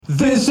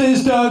This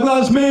is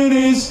Douglas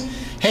Minis.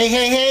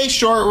 Hey,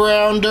 short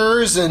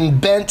rounders and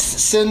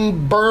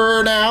Benson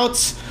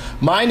burnouts.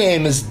 My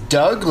name is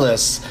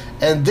Douglas,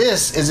 and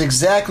this is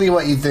exactly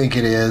what you think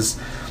it is.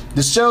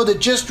 The show that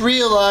just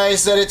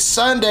realized that it's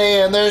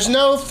Sunday and there's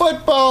no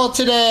football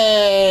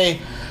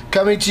today.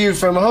 Coming to you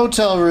from a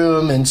hotel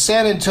room in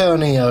San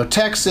Antonio,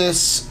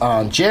 Texas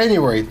on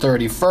January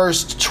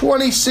 31st,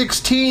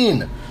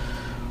 2016.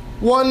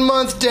 1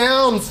 month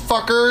down,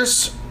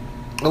 fuckers.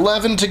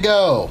 11 to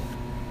go.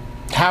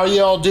 How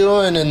y'all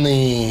doing in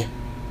the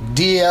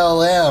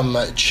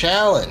DLM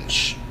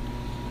challenge?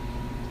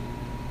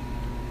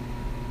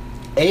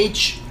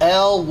 HLYNUR.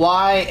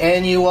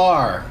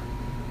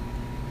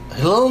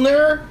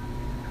 Hilner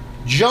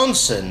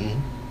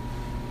Johnson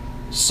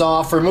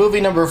saw for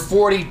movie number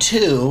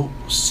 42,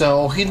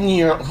 so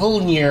Hilner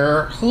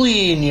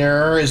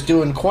is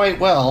doing quite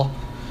well.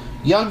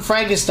 Young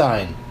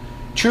Frankenstein.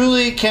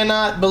 Truly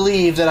cannot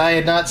believe that I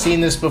had not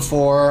seen this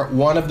before.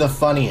 One of the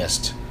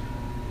funniest.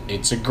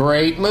 It's a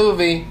great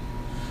movie.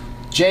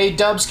 J.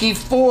 Dubsky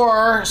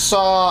 4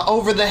 saw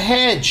Over the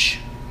Hedge.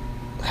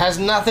 Has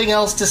nothing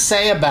else to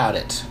say about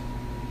it,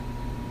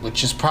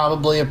 which is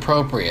probably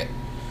appropriate.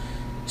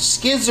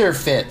 Skizzer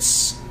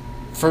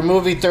for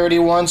movie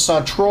 31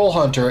 saw Troll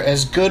Hunter,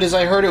 as good as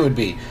I heard it would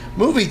be.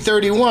 Movie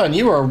 31,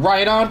 you are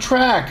right on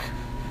track.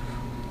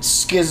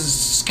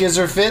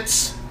 Skizzer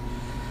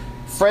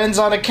Friends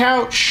on a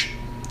Couch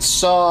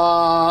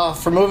saw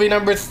for movie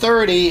number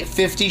 30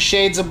 50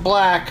 Shades of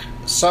Black,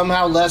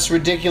 somehow less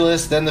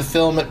ridiculous than the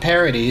film it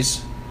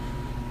parodies.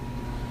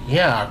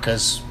 Yeah,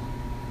 because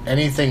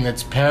anything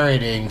that's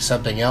parodying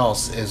something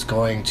else is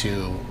going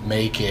to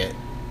make it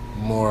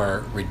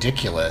more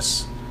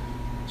ridiculous.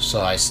 So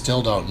I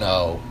still don't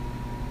know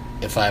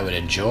if I would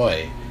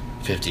enjoy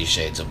 50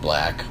 Shades of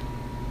Black.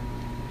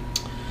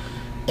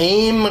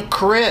 Aim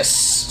Chris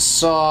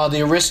saw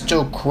The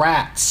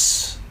Aristocrats.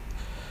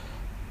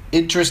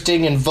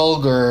 Interesting and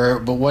vulgar,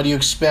 but what do you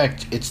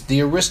expect? It's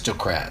The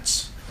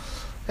Aristocrats.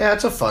 Yeah,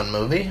 it's a fun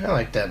movie. I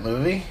like that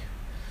movie.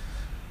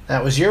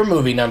 That was your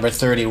movie number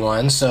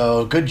 31,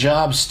 so good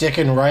job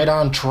sticking right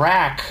on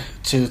track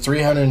to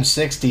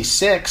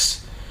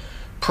 366.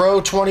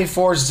 Pro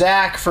 24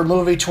 Zach for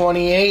movie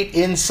 28,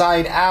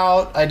 Inside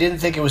Out. I didn't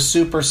think it was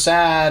super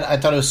sad. I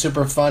thought it was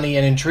super funny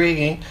and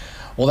intriguing.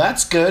 Well,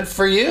 that's good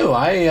for you.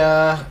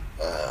 I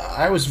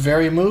was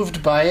very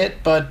moved by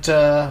it, but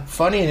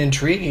funny and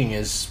intriguing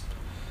is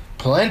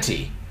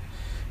plenty.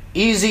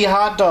 Easy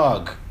Hot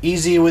Dog,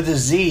 Easy with a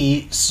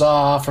Z,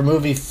 saw for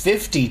movie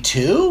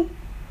 52?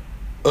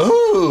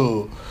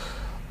 Ooh!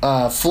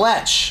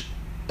 Fletch,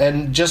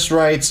 and just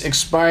writes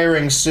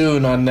expiring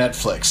soon on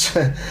Netflix.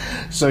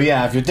 So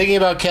yeah, if you're thinking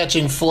about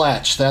catching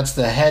Fletch, that's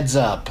the heads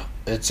up.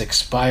 It's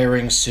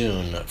expiring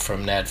soon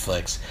from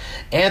Netflix.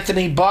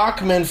 Anthony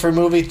Bachman for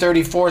movie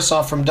 34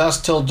 saw From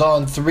Dusk Till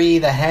Dawn 3,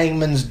 The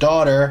Hangman's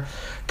Daughter.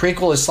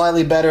 Prequel is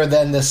slightly better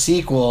than the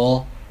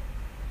sequel.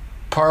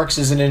 Parks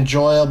is an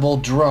enjoyable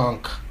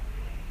drunk.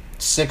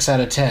 6 out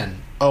of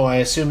 10. Oh, I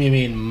assume you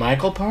mean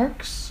Michael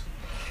Parks?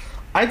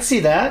 I'd see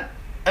that.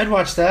 I'd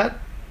watch that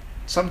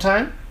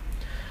sometime.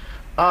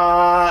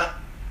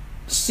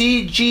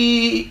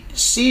 CJ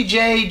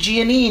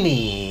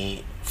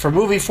Giannini for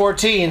movie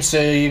 14, so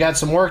you got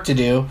some work to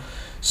do,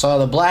 saw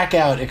The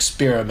Blackout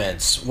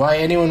Experiments. Why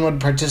anyone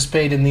would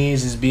participate in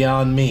these is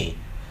beyond me.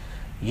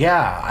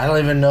 Yeah, I don't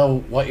even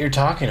know what you're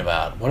talking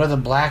about. What are the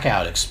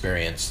Blackout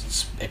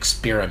experiments?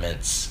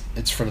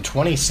 It's from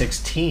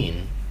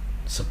 2016,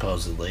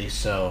 supposedly,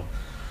 so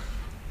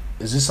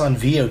is this on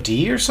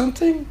VOD or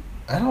something?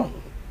 I don't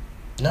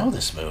know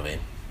this movie.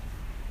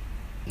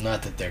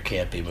 Not that there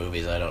can't be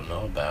movies I don't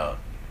know about.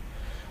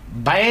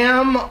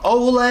 Bam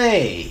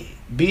Ole,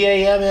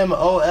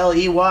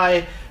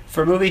 BAMMOLEY,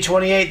 for movie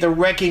 28, The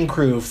Wrecking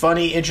Crew.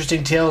 Funny,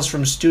 interesting tales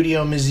from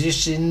studio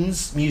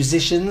musicians.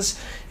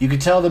 You could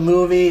tell the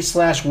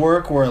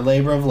movie/work were a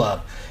labor of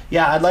love.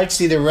 Yeah, I'd like to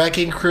see The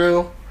Wrecking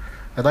Crew.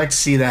 I'd like to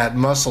see that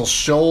Muscle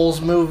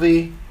Shoals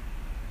movie.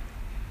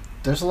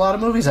 There's a lot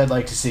of movies I'd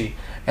like to see.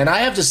 And I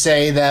have to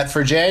say that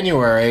for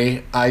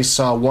January, I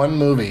saw one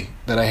movie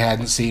that I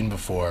hadn't seen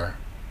before.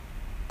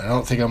 I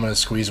don't think I'm going to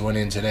squeeze one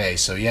in today.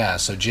 So yeah,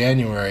 so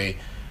January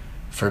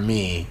for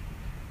me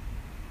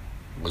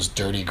was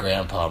Dirty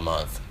Grandpa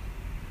month.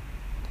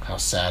 How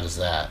sad is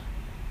that?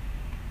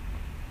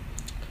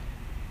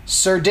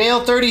 Sir Dale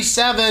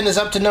 37 is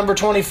up to number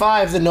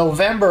 25, The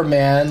November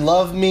Man.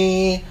 Love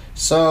me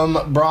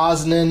some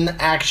Brosnan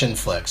action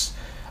flicks.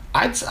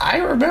 I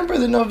remember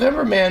The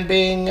November Man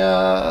being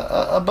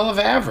above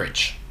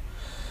average.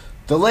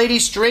 The Lady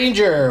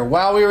Stranger,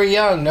 While We Were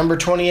Young, number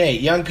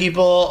 28. Young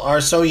people are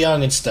so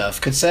young and stuff.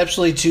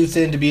 Conceptually too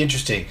thin to be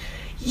interesting.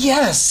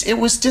 Yes, it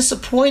was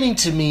disappointing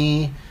to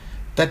me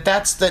that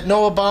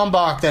Noah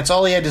Baumbach, that's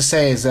all he had to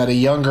say is that a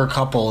younger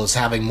couple is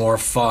having more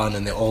fun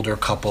and the older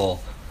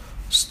couple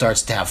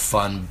starts to have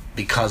fun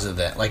because of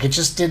that. Like,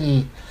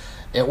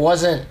 it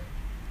wasn't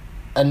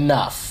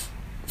enough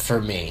for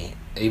me,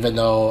 even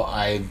though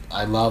I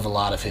love a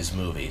lot of his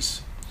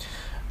movies.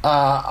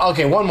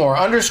 Okay, one more.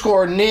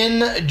 Underscore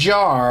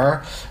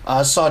Ninjar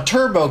saw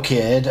Turbo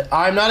Kid.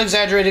 I'm not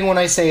exaggerating when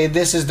I say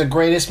this is the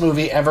greatest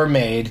movie ever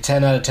made.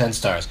 10 out of 10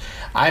 stars.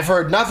 I've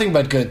heard nothing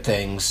but good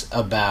things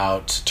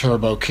about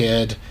Turbo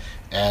Kid,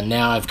 and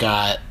now I've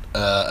got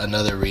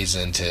another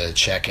reason to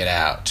check it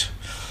out.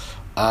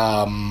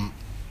 All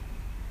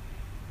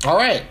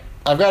right.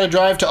 I've got to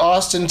drive to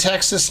Austin,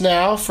 Texas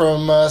now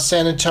from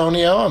San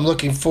Antonio. I'm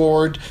looking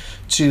forward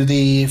to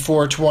the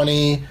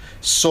 420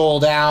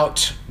 sold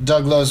out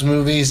Doug Loves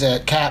Movies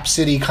at Cap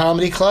City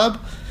Comedy Club.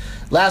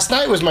 Last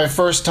night was my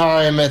first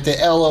time at the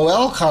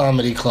LOL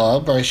Comedy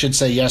Club, or I should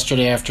say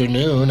yesterday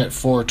afternoon at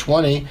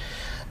 420.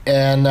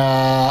 And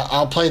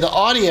I'll play the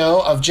audio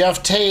of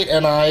Jeff Tate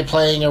and I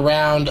playing a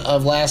round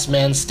of Last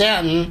Man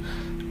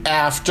Stanton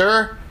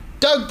after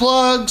Doug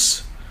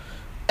Plugs.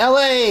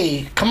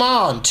 LA, come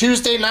on,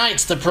 Tuesday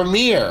nights, the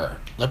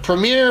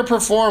premiere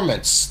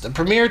performance, the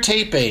premiere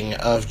taping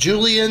of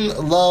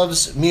Julian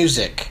Loves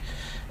Music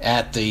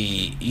at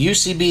the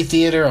UCB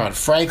Theater on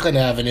Franklin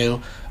Avenue,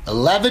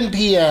 11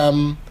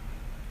 p.m.,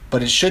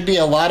 but it should be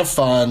a lot of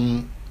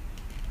fun.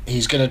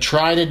 He's going to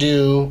try to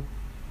do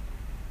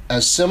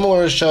as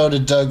similar a show to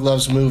Doug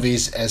Loves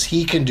Movies as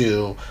he can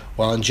do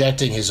while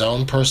injecting his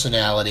own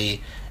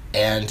personality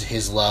and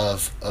his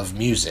love of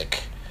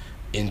music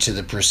into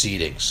the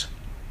proceedings.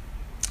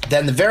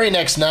 Then the very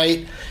next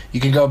night, you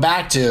can go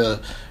back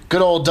to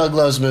good old Doug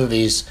Loves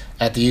Movies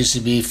at the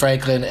UCB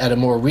Franklin at a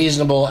more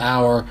reasonable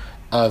hour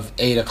of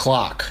 8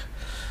 o'clock.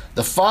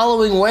 The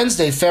following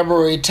Wednesday,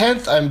 February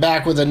 10th, I'm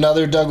back with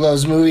another Doug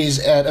Loves Movies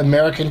at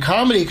American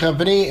Comedy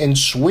Company in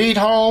Sweet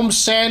Home,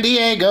 San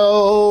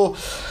Diego.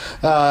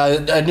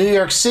 A New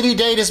York City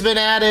date has been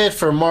added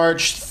for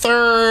March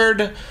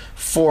 3rd,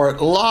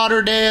 Fort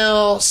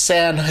Lauderdale,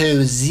 San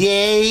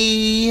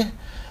Jose,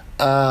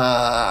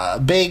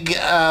 big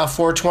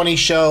 420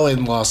 show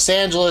in Los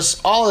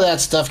Angeles. All of that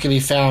stuff can be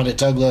found at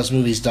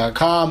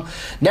douglovesmovies.com.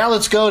 Now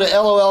let's go to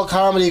LOL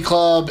Comedy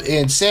Club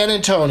in San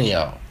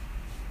Antonio.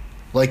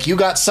 Like you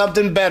got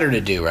something better to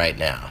do right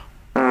now.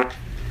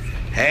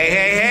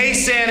 Hey,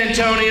 San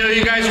Antonio.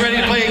 You guys ready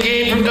to play a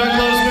game from Doug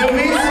Loves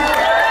Movies?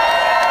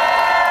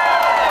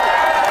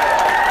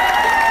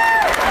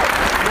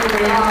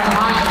 We are a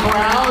hot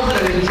crowd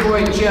that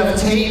enjoyed Jeff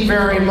Tate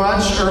very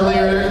much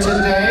earlier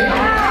today.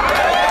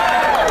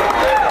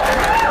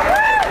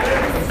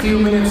 A few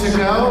minutes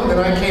ago, then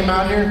I came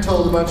out here and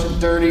told a bunch of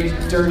dirty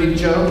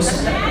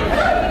jokes.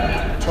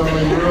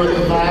 Totally ruined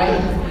the vibe.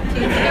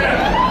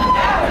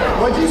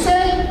 What'd you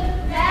say?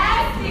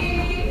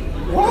 Nasty!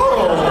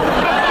 Whoa!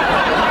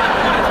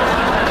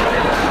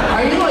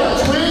 Are you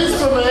like twins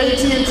from an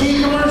AT&T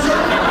commercial?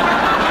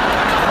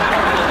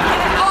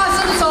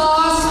 Awesome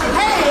sauce!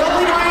 Hey,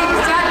 only my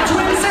exact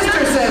twin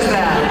sister says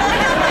that!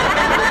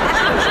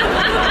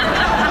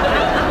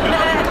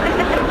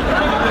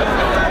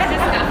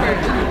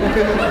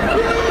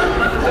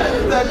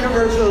 That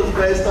commercial is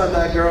based on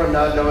that girl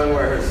not knowing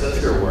where her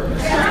sister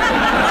works.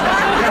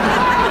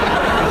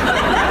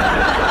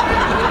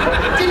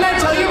 Didn't I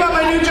tell you about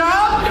my new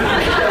job?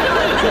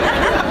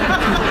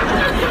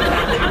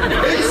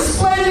 It's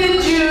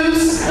splendid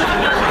juice.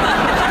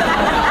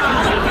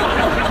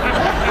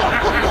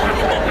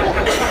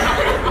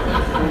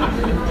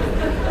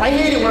 I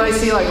hate it when I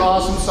see like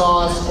awesome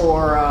sauce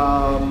or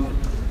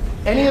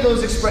any of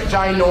those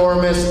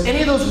ginormous,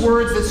 any of those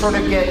words that sort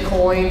of get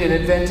coined and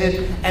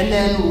invented, and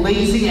then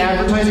lazy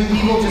advertising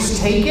people just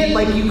take it.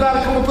 Like, you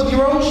gotta come up with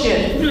your own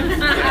shit.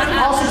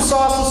 Awesome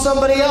sauce with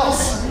somebody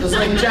else. Just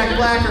like Jack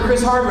Black or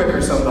Chris Hardwick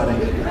or somebody.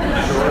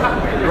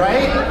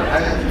 Right?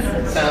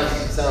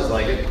 Sounds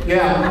like it.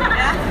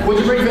 Yeah.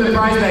 What'd you bring for the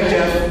prize bag,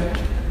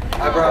 Jeff?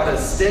 I brought a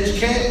stitch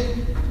kit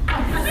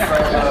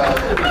from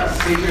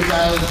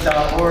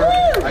speakersislands.org.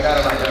 I got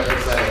it on there for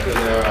a second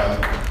because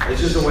it's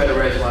just a way to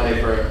raise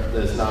money for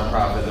this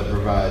nonprofit that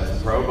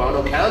provides pro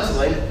bono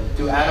counseling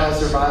to adult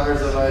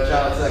survivors of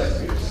child sex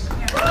abuse.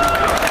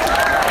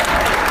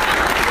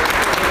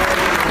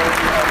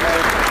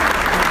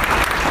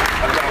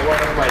 I've got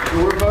one of my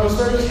tour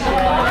posters.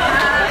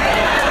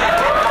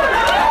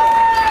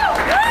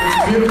 It's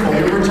beautiful.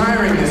 You're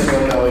retiring this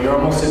one, though. You're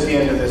almost at the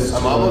end of this tour.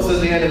 I'm almost at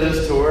the end of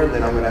this tour, and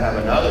then I'm going to have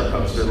another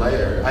poster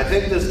later. I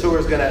think this tour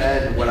is going to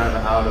end when I'm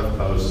out of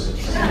posters.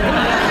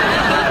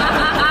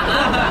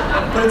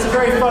 But it's a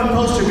very fun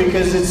poster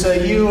because it's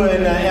you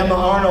and Emma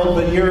Arnold,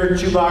 but you're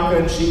Chewbacca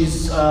and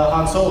she's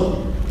Han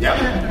Solo. Yep.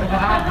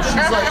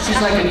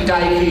 She's like a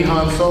dykey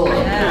Han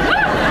Solo.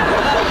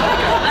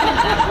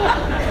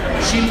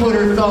 She put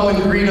her thumb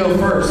in Greedo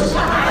first.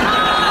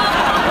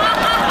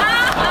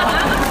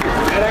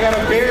 And I got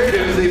a beer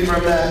doozy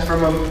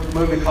from a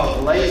movie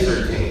called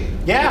Laser Team.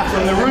 Yeah,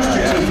 from the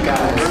Rooster Teeth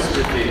guys.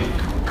 Rooster Teeth.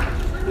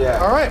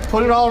 Yeah. All right,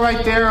 put it all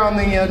right there on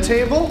the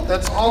table.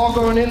 That's all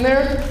going in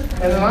there.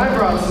 And then I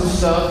brought some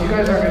stuff. You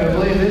guys aren't going to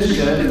believe this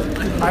shit.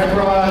 I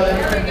brought,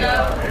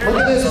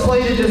 look at this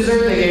plate of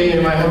dessert they gave me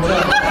in my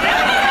hotel.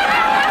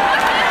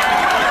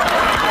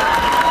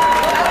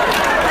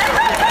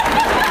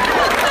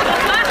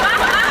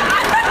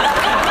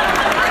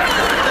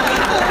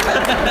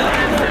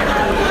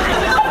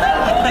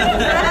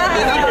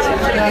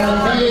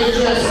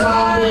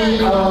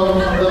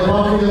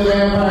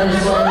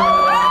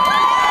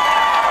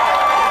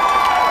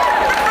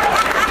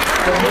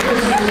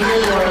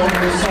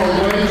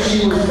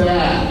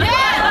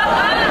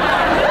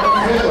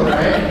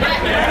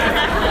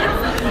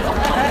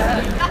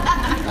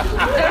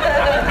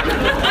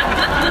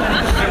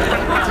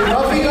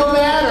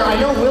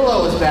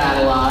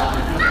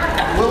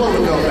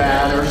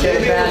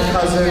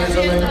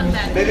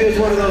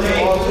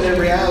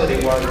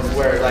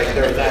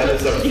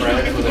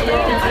 friends when they were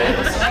all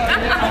kids.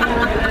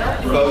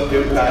 Both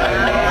Duke guys.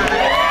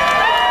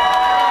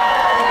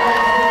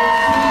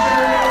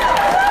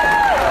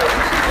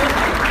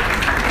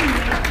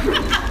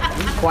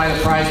 Quite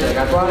a price tag. I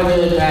brought it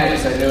in the bag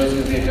because I knew it was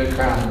going to be a good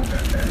crowd.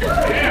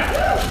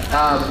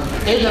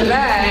 In the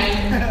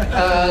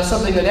bag,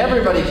 something that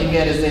everybody can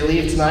get as they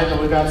leave tonight, but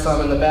we've got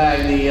some in the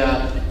bag. The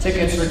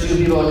tickets for 2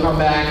 people to come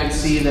back and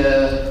see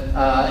the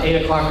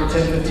 8 o'clock or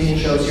 10:15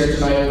 shows here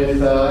tonight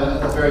with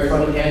a very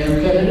funny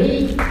Andrew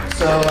Kennedy.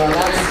 So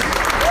that's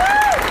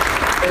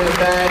in the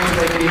bag to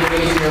make it even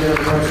easier for the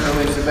person who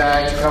leaves the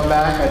bag to come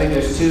back. I think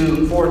there's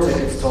 4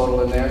 tickets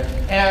total in there.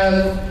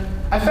 And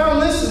I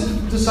found this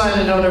and decided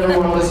I don't ever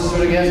want to listen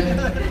to it again.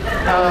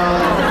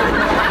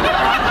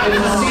 It's a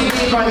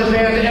CD by the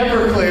band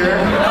Everclear.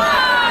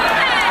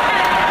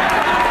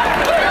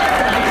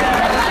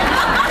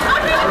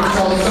 It's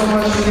called So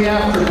Much for the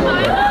Afterglow.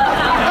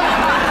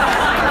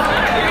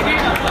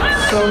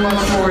 So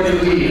much for it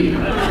indeed.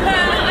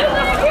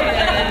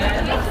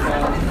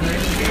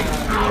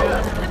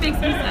 That makes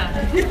me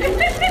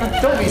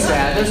sad. Don't be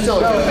sad, there's still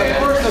a No, good of band.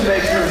 course it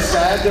makes me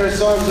sad. There are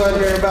songs on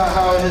here about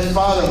how his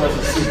father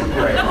wasn't super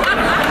great.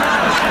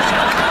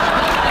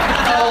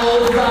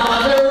 Oh,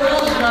 father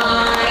of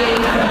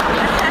mine.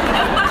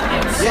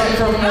 Yeah,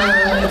 from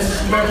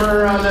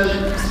remember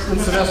when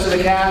Sylvester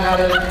the Cat had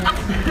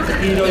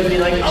he'd always be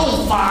like,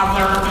 oh,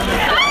 father.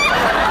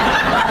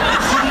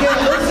 She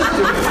can't listen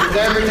to it because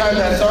every time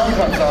that song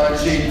comes on,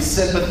 she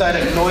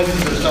sympathetic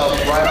noises herself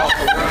right off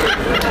the road.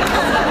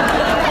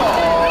 Oh,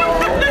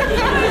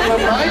 but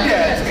my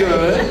dad's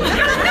good.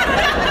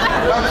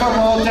 How come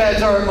all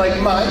dads aren't like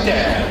my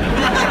dad?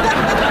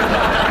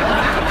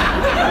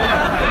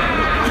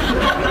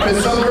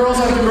 Because some girls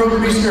have to grow up to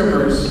be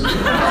strippers.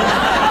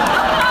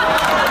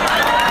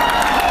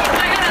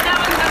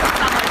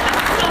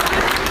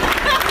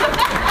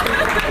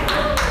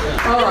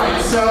 All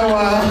right, so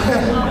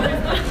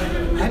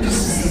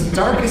it's the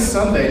darkest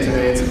Sunday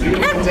today. It's a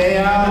beautiful day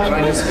out, and I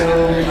go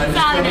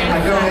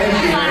ahead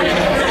here.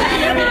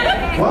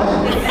 What?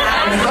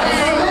 It's not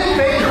Sunday?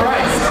 Thank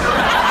Christ.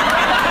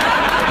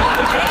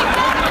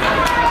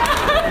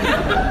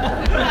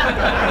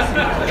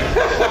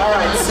 All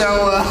right, so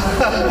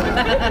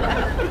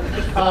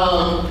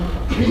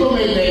people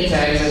made name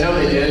tags. I know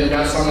they did. We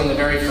got some in the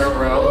very front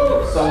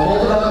row. So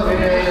hold it up and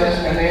made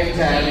a name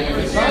tag. And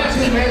if it's not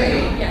too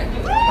many,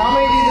 how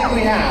many do you think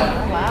we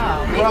have?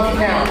 Wow. Rough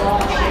count.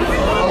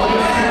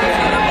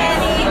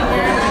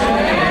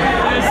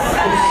 It's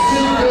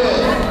too good.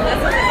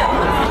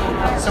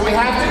 So we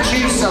have to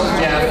choose some,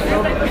 Jeff.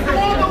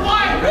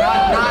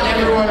 Not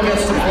everyone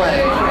gets to play.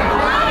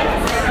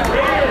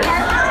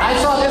 I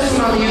saw this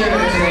one on the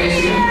internet today, so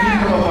you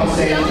can come up on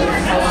stage.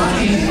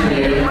 It's easy for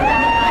you.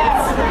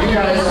 You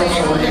guys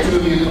also, the 2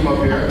 of you come up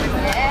here.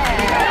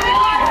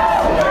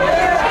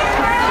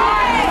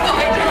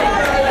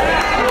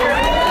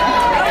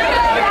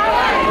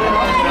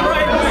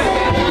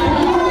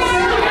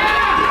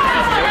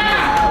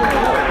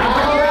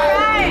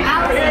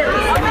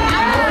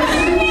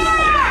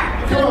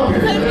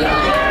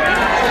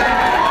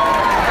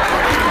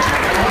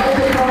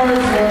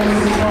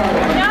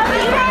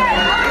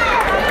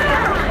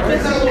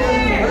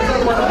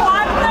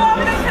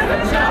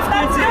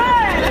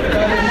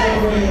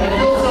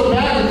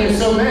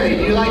 So many.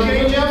 Do you like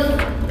any, Jeff? The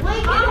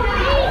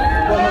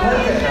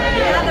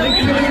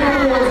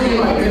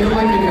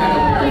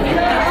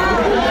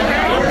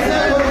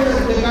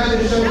guy that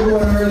showed you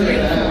one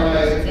earlier.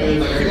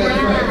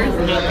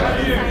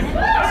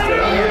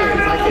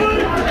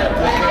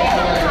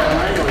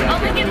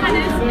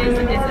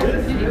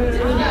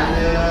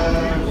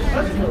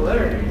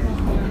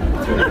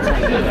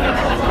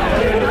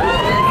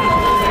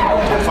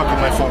 Fuck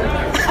with my phone.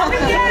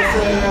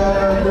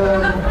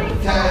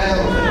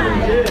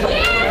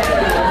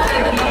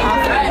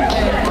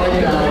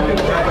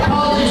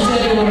 Apologies to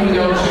anyone who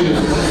don't choose.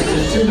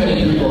 There's too many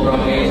people from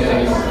name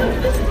tags.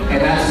 And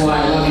that's why I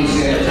love you,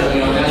 San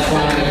Antonio. That's why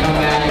I'm going to come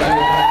back.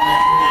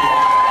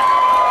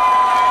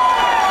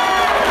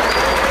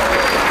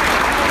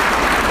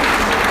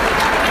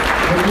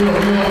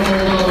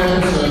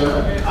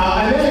 I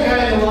met a guy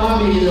in the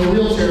lobby in a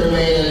wheelchair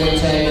made a name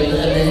tag, and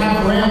they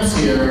have ramps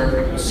here.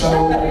 So,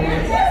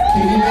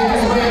 can you make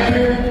his way up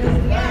here?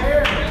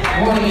 I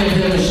want to give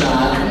him a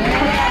shot.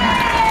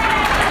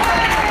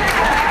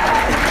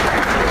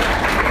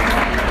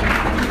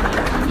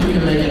 You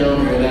can make it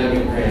over here, that'd be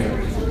great.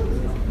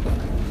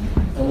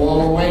 And while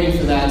we're waiting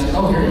for that,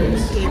 oh, here it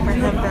is. So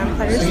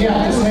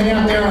yeah, just hang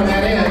out there on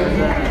that end.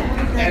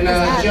 And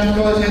Jeff,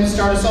 go ahead and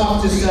start us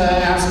off. Just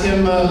ask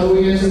him who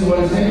he is and what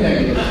his name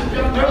tag is.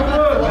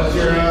 What's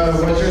your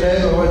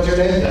name and what's your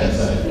name tag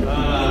say? My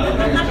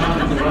name is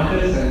Jonathan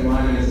Ruffus, and my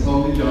name is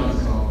Toby John's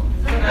Call.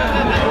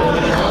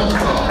 John's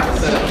Call.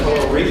 Is that a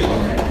total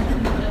refund?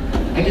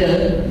 I get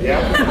it.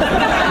 Yep.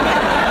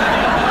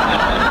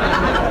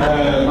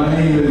 My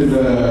name is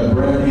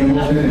Brad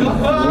Hamilton, and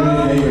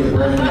winning name is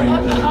Brad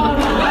Hamilton.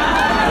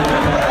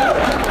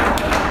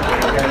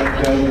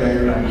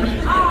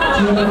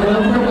 Do you have a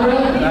girlfriend,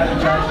 Brad? Not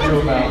Josh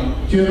true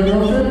about. Do you have a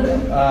girlfriend?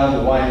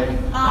 The wife.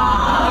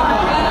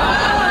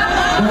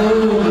 No,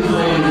 these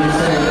ladies are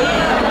saying,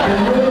 they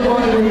really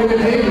wanted to get a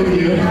date with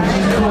you.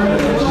 She's Florida,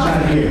 but she's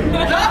not here.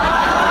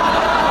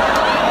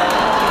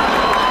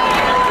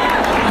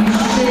 You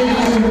should change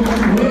it to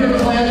win a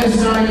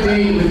clandestine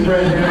date with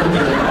Brett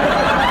Hamilton.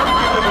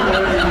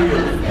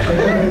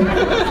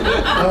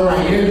 All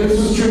right, yeah, this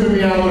was tripping me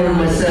out over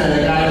my set.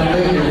 I got a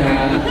Lincoln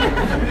hat.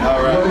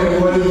 All right.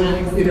 What is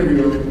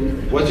interview?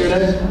 What's your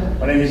name?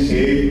 My name is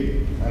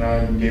Gabe, and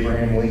I'm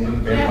Abraham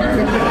Lincoln, vampire.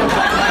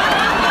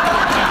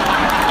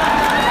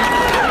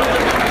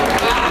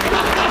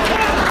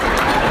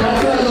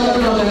 That's what I love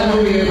about that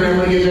movie, Abraham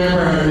Lincoln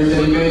Vampire, is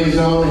that he made his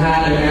own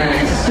hat and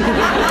axe.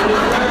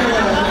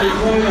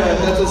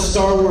 That's a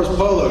Star Wars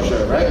polo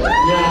shirt, right?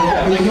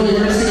 Yeah, he's really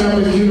mixing up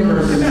his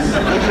universes. He's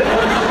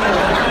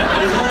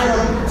wearing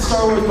a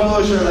Star Wars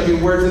polo shirt like he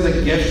works at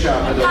the gift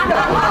shop at the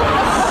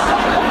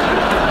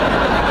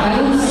I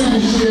didn't see the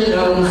shit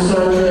out of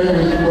Star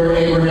Trek where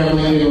Abraham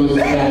Lincoln was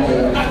the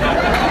captain.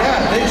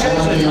 Yeah, they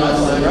changed it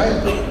constantly, right?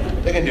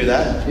 They can do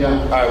that.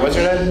 Yeah. All right, what's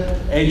your name?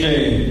 AJ,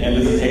 and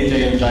this is AJ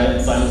and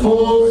Giant Silent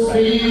Full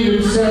speed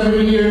of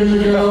 7 years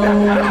ago.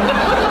 Okay,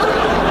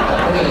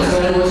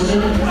 sorry, what's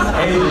your name?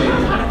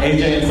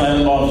 AJ and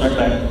Silent Bob Strike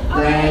Back.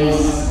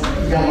 Nice.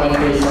 He's got my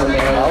face on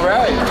there. All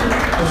right. I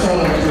saw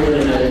that Twitter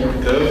today.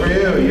 Good for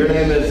you. Your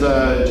name is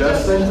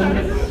Justin?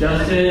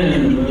 Justin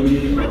and the movie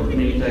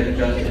names like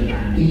Justin.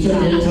 He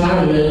took his time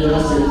and then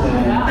Justin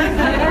time.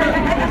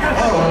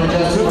 Oh,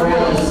 Justin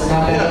Morales,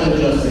 not the other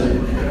Justin.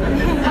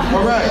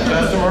 All right,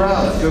 Justin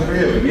Morales. Good for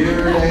you. Your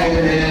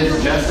name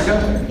is Jessica?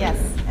 Yes,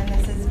 and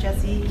this is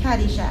Jesse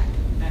Caddyshack.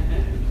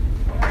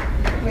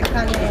 With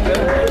Kanye.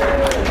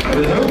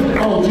 With who?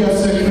 Oh,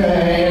 Jessica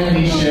and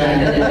Nisha.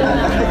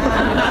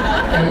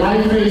 And my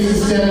face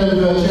instead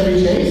of Chevy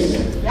Chase?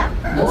 Yeah.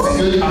 That's a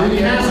good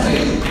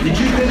recasting. Did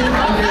you think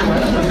Kanye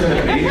West was going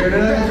to be here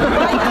today?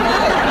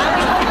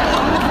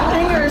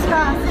 Fingers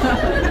crossed.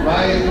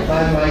 My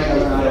mic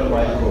comes out of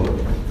my cool.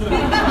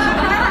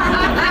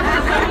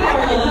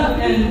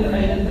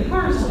 And the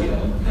car studio.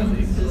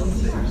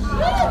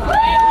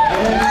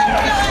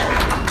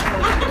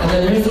 And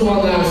then here's the one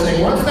that I was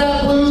saying, what's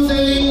that blue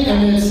thing? And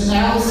it's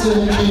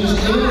Allison changed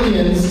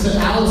aliens to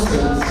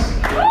Allisons.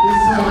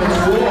 This time it's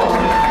war.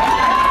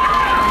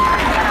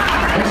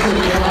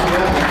 Actually,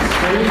 yeah, it's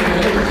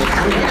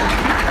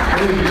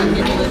very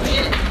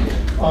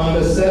beautiful. On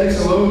aesthetics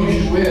alone, you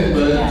should win,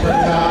 but it turns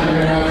out you're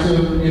gonna have to,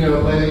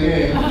 play the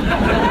game.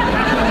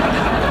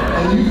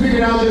 And you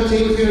figured out that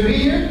team's gonna be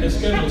here? The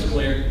schedule's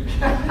clear.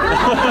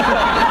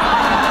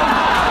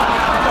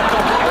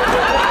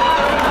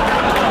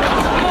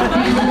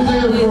 He's been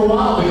clear for a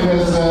while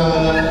because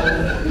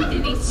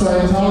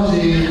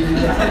Scientology.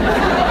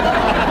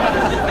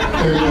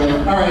 There you go.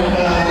 All right.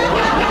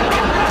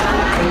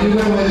 And you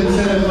went with,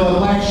 instead of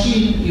black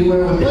sheep, you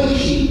went with black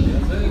sheep.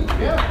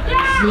 Yeah.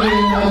 Me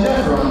and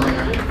Jeff are on there.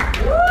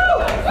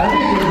 That'd be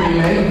a good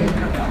rename.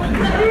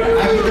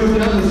 I would have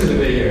done this in a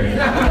big here. I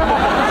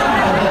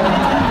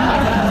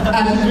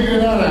had to figure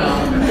that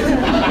out.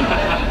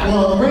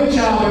 Well, great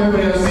job,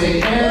 everybody on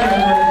stage. And everybody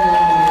on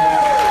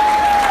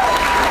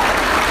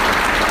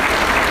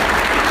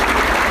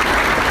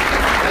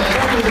That's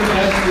probably the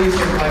best use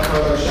of my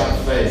Photoshop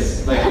face.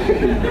 Like,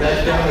 that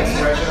dumb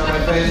expression on my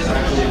face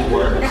actually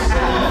works.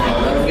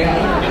 I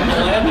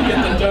had to get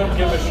the don't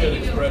give a shit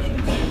expression.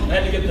 I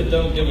had to get the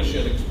don't give a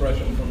shit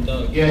expression from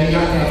Doug. Yeah, you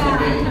got that from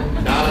me.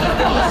 Not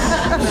us.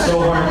 It's so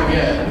hard to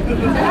get.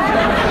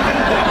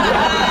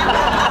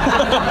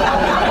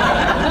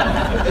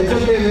 It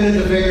took me a minute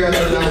to figure out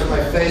that that was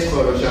my face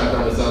photoshopped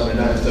onto something,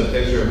 not just a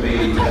picture of me.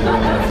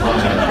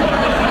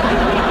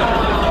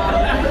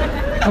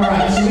 All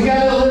right, so we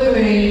got to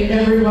eliminate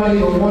everybody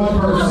but one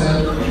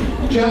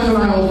person. Jeff and I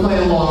will play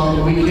along,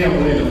 and we can't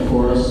win, of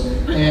course.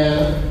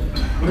 And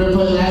we're going to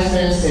play Last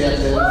Man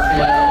Standing.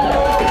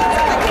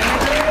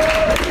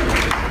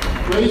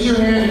 Raise your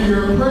hand if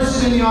you're a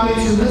person in the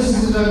audience who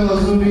listens to some of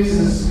those movies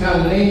and has got a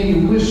name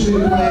you wish we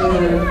would play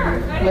their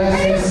Last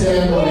Man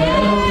Standing, but we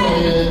never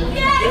played it.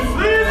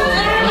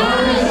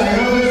 I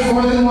know there's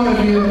more than one of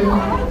you.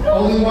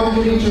 Only one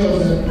can be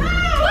chosen.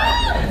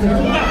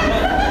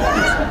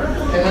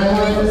 And I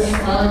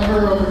like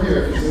her over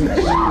here. She's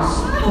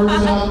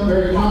first up,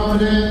 very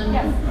confident.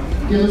 Yes.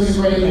 Give us a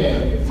great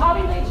name.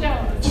 Tommy Lee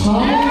Jones.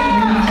 Tommy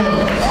Lee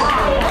Jones.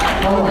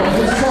 All right,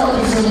 let's talk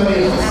to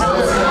somebody else.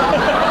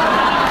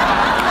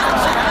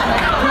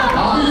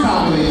 I'll be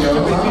Tommy Lee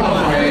Jones. I'm not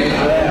afraid.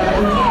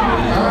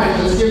 All right,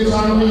 let's give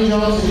Tommy Lee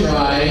Jones a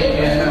try.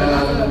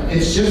 And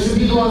it's just the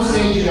people on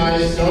stage, you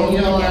guys. Don't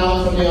yell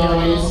out from the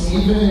audience,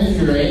 even if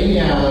you're Amy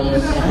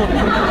Adams.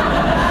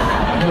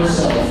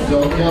 Yourself.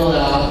 Don't yell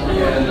out,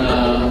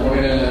 and we're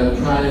going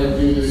to try to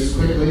do this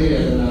quickly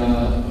and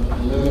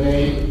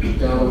eliminate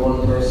down to one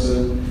person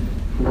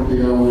who will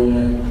be our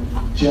winner.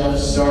 Jeff,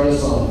 start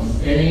us off.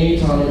 Any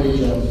Tommy Lee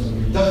Jones.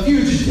 The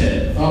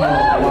Fugitive. Oh,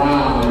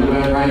 wow. You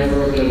went right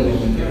for a good one.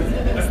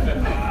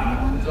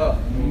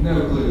 No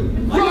clue.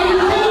 We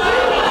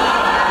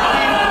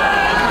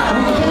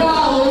cannot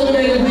eliminate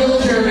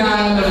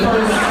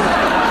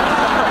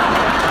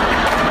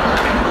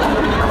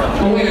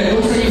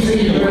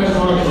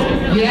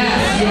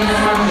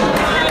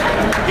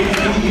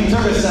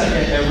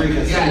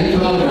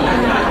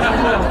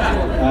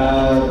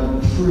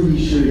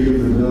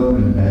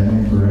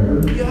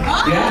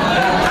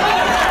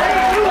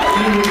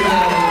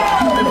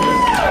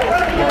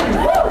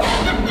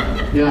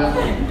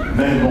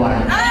in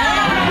Black.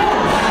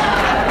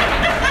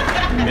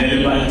 Men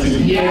in Black 2.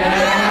 Yeah.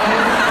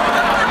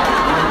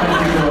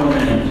 Country for Old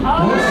Men.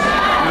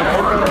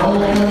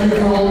 Old Country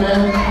for Old Men?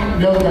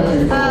 No Country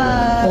for Old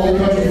Men. Old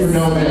Country for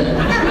No Men.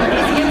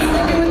 Is he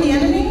sleeping with the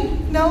enemy?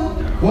 No?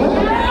 What?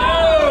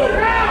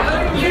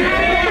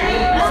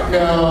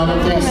 No, I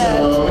don't think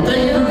so. But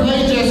thank you for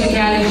playing Jesse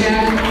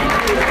Caddyshack.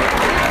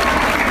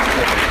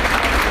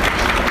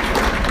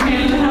 Man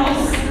in the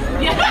house.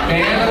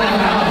 Man of the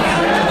house.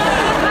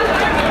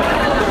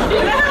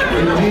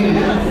 Indeed.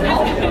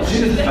 She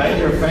just banged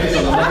her face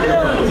on the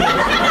microphone.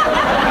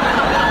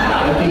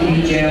 I think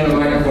you jammed the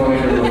microphone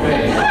into her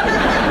face.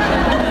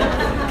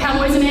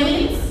 Cowboys and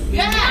aliens.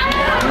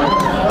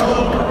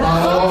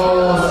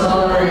 Oh,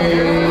 sorry.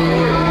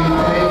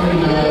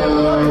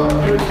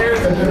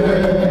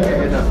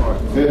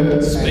 Thank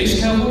you. Space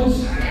Cowboys?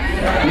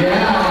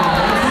 Yeah,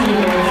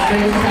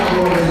 Space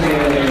Cowboys and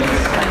aliens.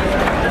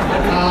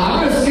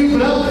 I'm gonna scoop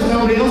it up because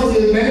nobody else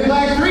did. Men in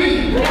Black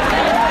 3.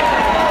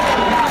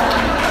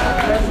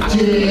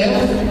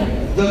 Jeff,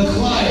 the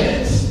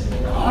client.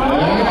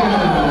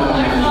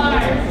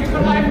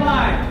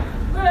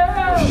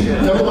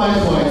 Don't like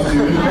clients,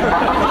 dude.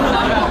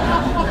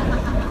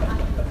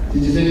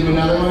 Did you think of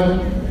another one?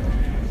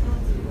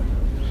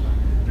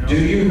 Do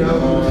you know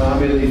who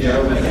Tommy Lee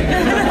Jones is?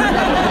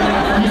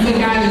 He's the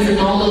guy that's in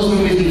all those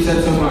movies you've said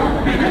so far.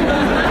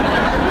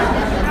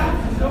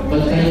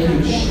 But thank you.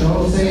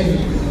 Don't say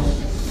anything.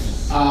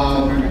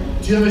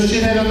 Do you have a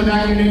shithead on the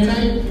back of your name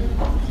tag?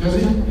 Does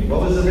he? What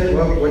was the name?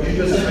 What'd you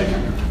just say?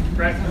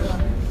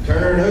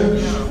 Turner and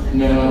Hooch?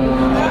 No.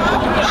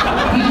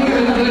 He's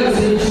really good as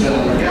Hooch,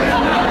 though.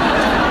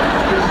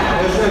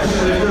 There's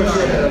no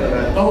shit on the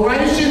back. Oh,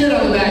 write a shithead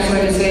on the back so I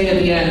can say it at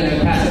the end and then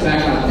pass it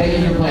back on. Thank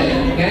you for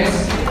playing. Next.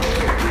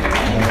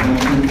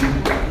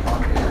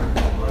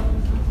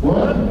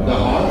 What? The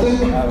Haunted?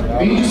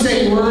 You just say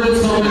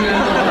words so we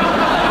know.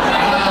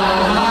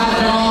 Hot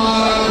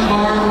dog,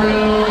 bar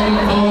room,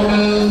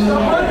 photos.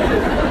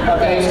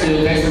 Thanks,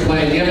 dude. Thanks for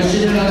playing. Do you have a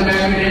shithead on the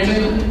back of your name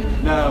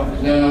tag? No.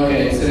 No,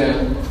 okay, sit down.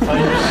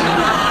 Under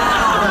Siege.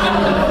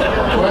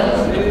 What?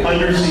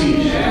 Under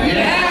Siege.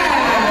 Yeah!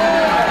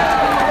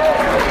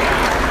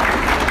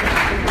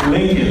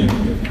 Lincoln.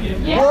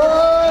 He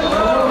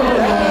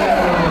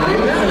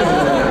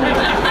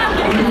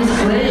was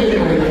great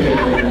at it.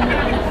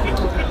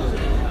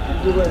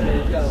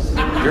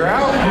 You're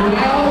out? You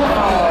know?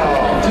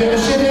 Do you have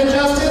a shithead,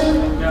 Justin?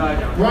 No, I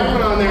don't. Write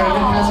one on there and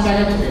then pass it back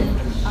up to me.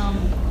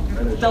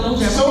 Double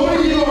Jeopardy. So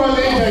many people run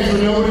name tags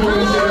but nobody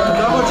would share.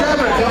 Double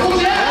Jeopardy. Double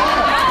Jeopardy!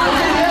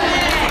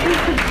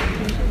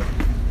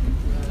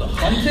 The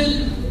Hunted?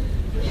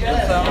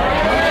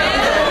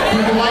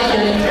 People like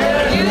it.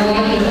 People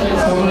like it.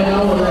 Somebody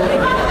know it.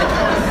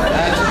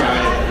 That's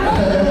right.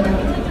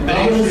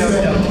 Benicio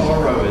del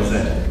Toro is in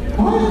it.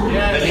 What?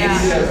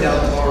 Benicio del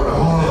Toro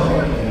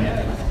is in it.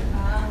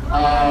 I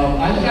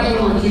think I'm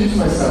going to recuse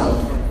myself.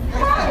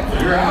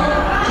 You're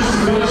out? Just to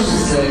finish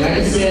this thing. I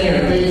can stand here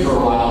and think for a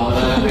while, but I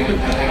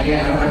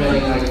can't. I don't have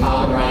anything like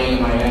popping right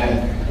into my head.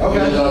 Okay.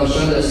 Even though I'm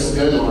sure there's some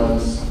good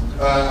ones.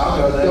 I'll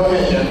go then. Go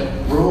ahead, Jeff.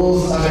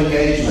 Rules of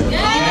engagement.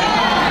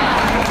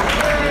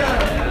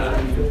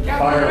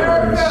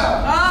 Firebirds.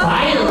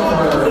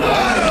 Firebirds!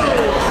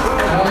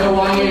 I don't know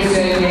why you're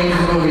saying names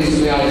of movies to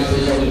me, obviously.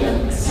 Show me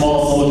that. Small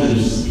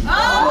Soldiers.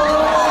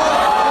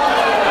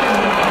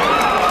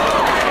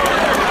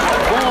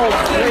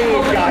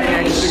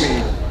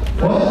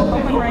 What?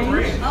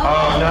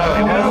 Oh, no,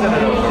 it wasn't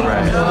an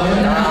override.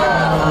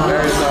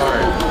 Very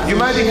sorry. You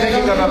might be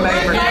thinking of a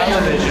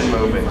made-for-television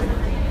movie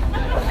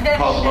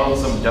called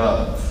Lonesome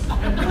Dove.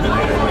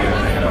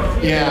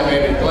 Yeah,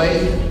 maybe.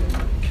 Blake?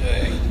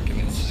 Okay, give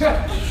me a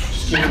second.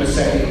 Just give him a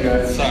second, you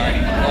guys. Sorry.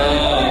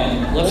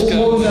 Let's What go.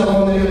 was that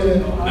one name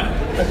again?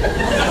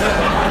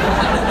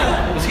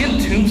 Was he in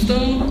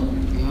Tombstone?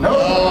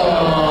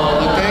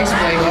 Oh, thanks,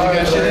 Blake. You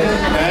got shit in?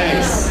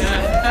 Nice.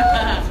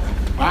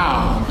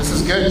 Wow, this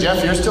is good.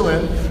 Jeff, you're still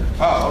in.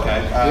 Oh,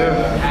 okay.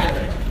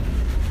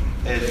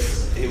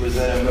 He was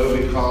in a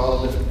movie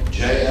called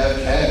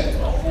JFK.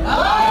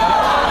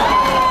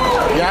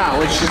 Yeah,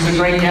 which is a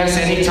great guess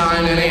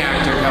anytime any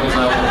actor comes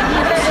up.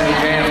 Say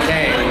JFK,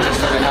 just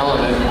for the hell of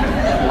it.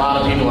 A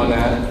lot of people in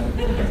that.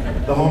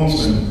 The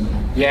Homesman.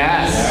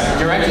 Yes,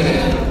 directing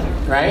it,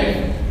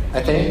 right?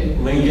 I think.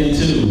 Lincoln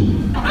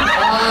 2. Nice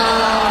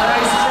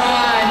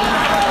try.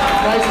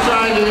 Nice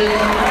try, dude.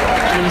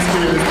 Didn't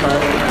see this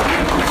part.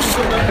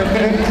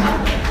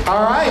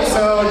 All right,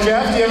 so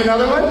Jeff, do you have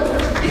another one?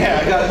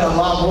 Yeah, I got a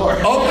lot more.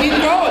 Oh, keep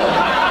going.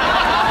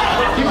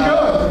 Keep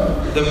going.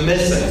 The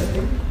Missing.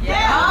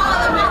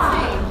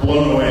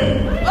 Blown Away.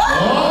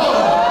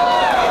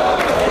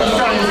 This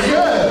guy is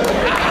good.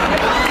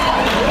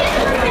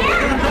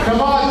 Come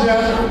on,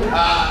 Jeff.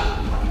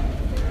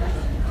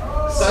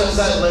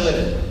 Sunset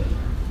Limited.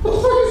 What the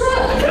fuck is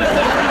that?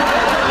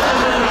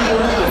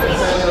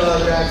 Samuel L.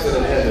 Jackson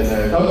and him in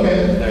there. Okay,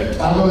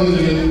 I believe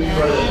you.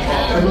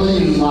 I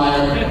believe you,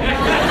 liar.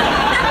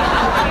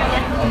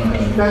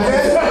 That's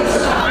it?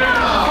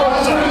 Oh,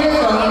 that's pretty good,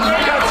 huh?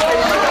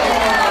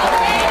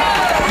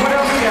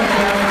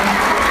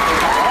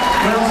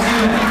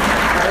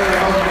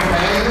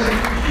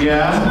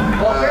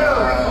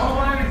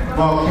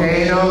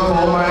 Volcano,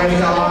 Coal Mining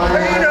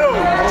Volcano!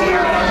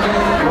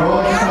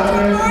 Rolling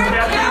Thunder.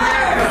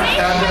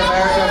 Captain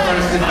America,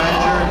 First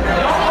Adventure.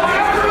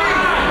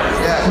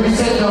 Yeah. We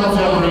said Double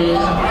Jeopardy. We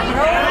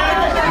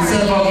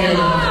said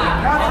Volcano.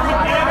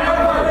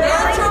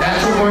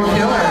 Natural Born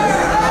Killers.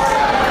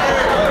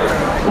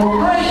 Well,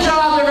 great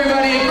job,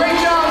 everybody. Great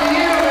job to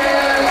you,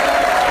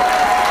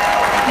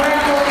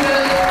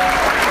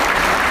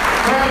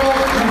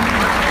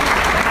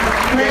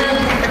 man.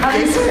 How do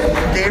you say it?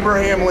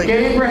 Abraham Lincoln.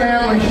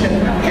 Abraham Lincoln.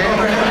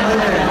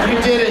 You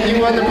did it. You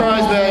won the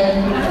prize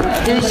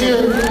bag. Here's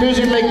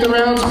your Make the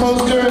Rounds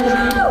poster.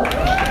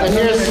 And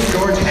here's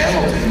George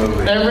Hamilton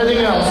movie. everything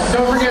else.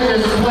 Don't forget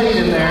there's a plate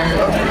in there.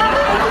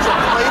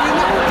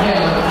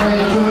 Yeah, the plate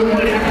of food.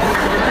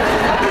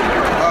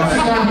 This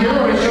is not here.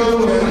 We show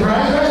you the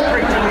prize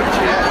bag.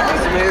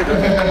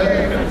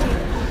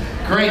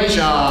 Great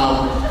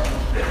job.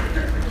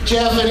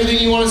 Jeff, anything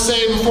you want to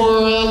say before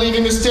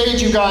leaving the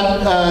stage?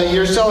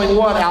 You're selling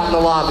what out in the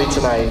lobby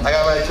tonight? I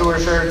got my tour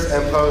shirts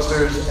and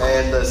posters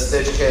and the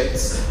stitch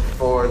kits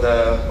for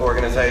the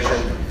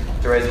organization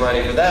to raise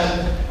money for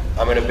them.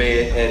 I'm going to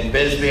be in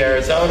Bisbee,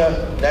 Arizona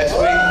next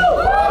week.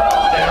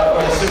 Down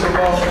for the Super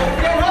Bowl.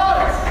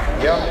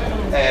 Yep.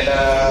 And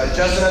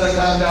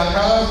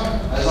justanotherclown.com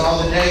has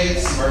all the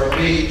dates. Myrtle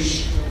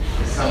Beach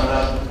is coming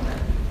up.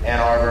 Ann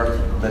Arbor,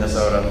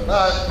 Minnesota.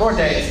 More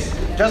dates.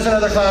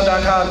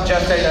 JustAnotherClown.com,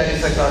 Jeff Tate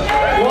 96 on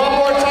Twitter. One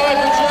more time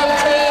for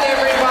Jeff Tate,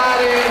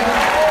 everybody.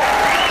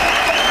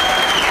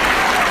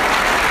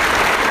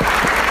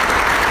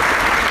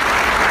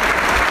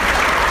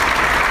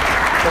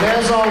 And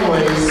as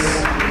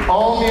always,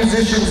 all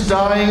musicians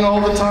dying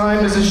all the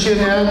time is a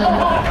shithead.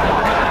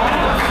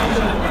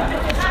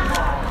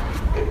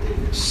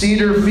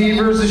 Cedar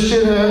Fever's a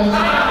shithead.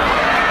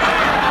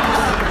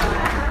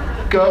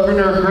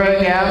 Governor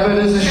Greg Abbott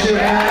is a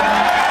shithead.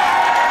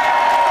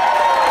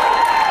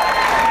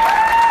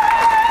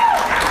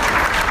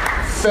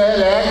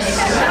 FedEx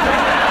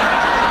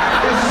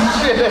is a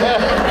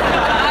shithead.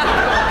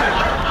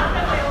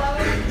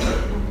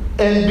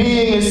 And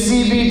being a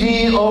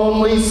CBD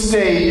only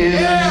state is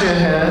a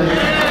shithead.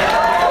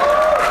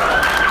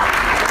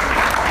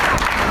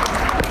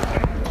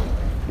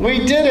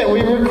 We did it,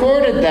 we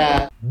recorded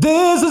that.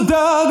 This is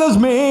Douglas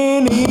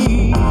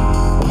Mini.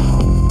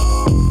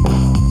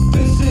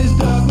 This is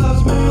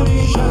Douglas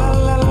Mini.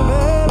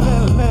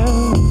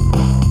 Sha-la-la-la-la-la.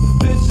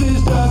 This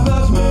is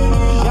Douglas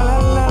Mini.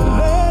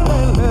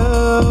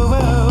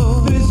 Sha-la-la-la-la-la.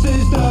 This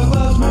is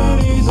Douglas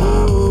Mini.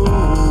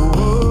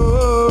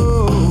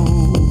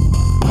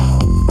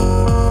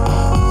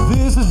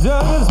 This is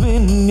Douglas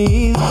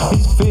Mini.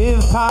 His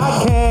fifth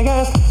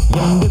podcast,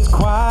 and it's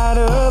quite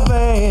a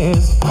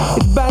blast.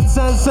 It's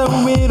bite-sized, so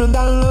it'll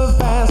download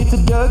fast. It's a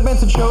Doug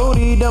Benson show,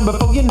 done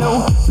before you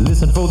know.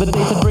 Listen for the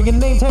dates and bring a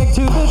name tag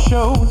to the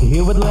show.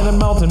 Here with Leonard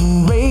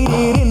Maltin,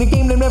 rated in the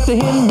game named after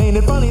him. Made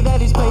it funny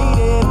that he's played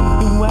it.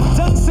 While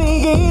Doug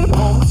singing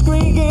on the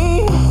screen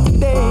game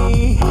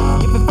today.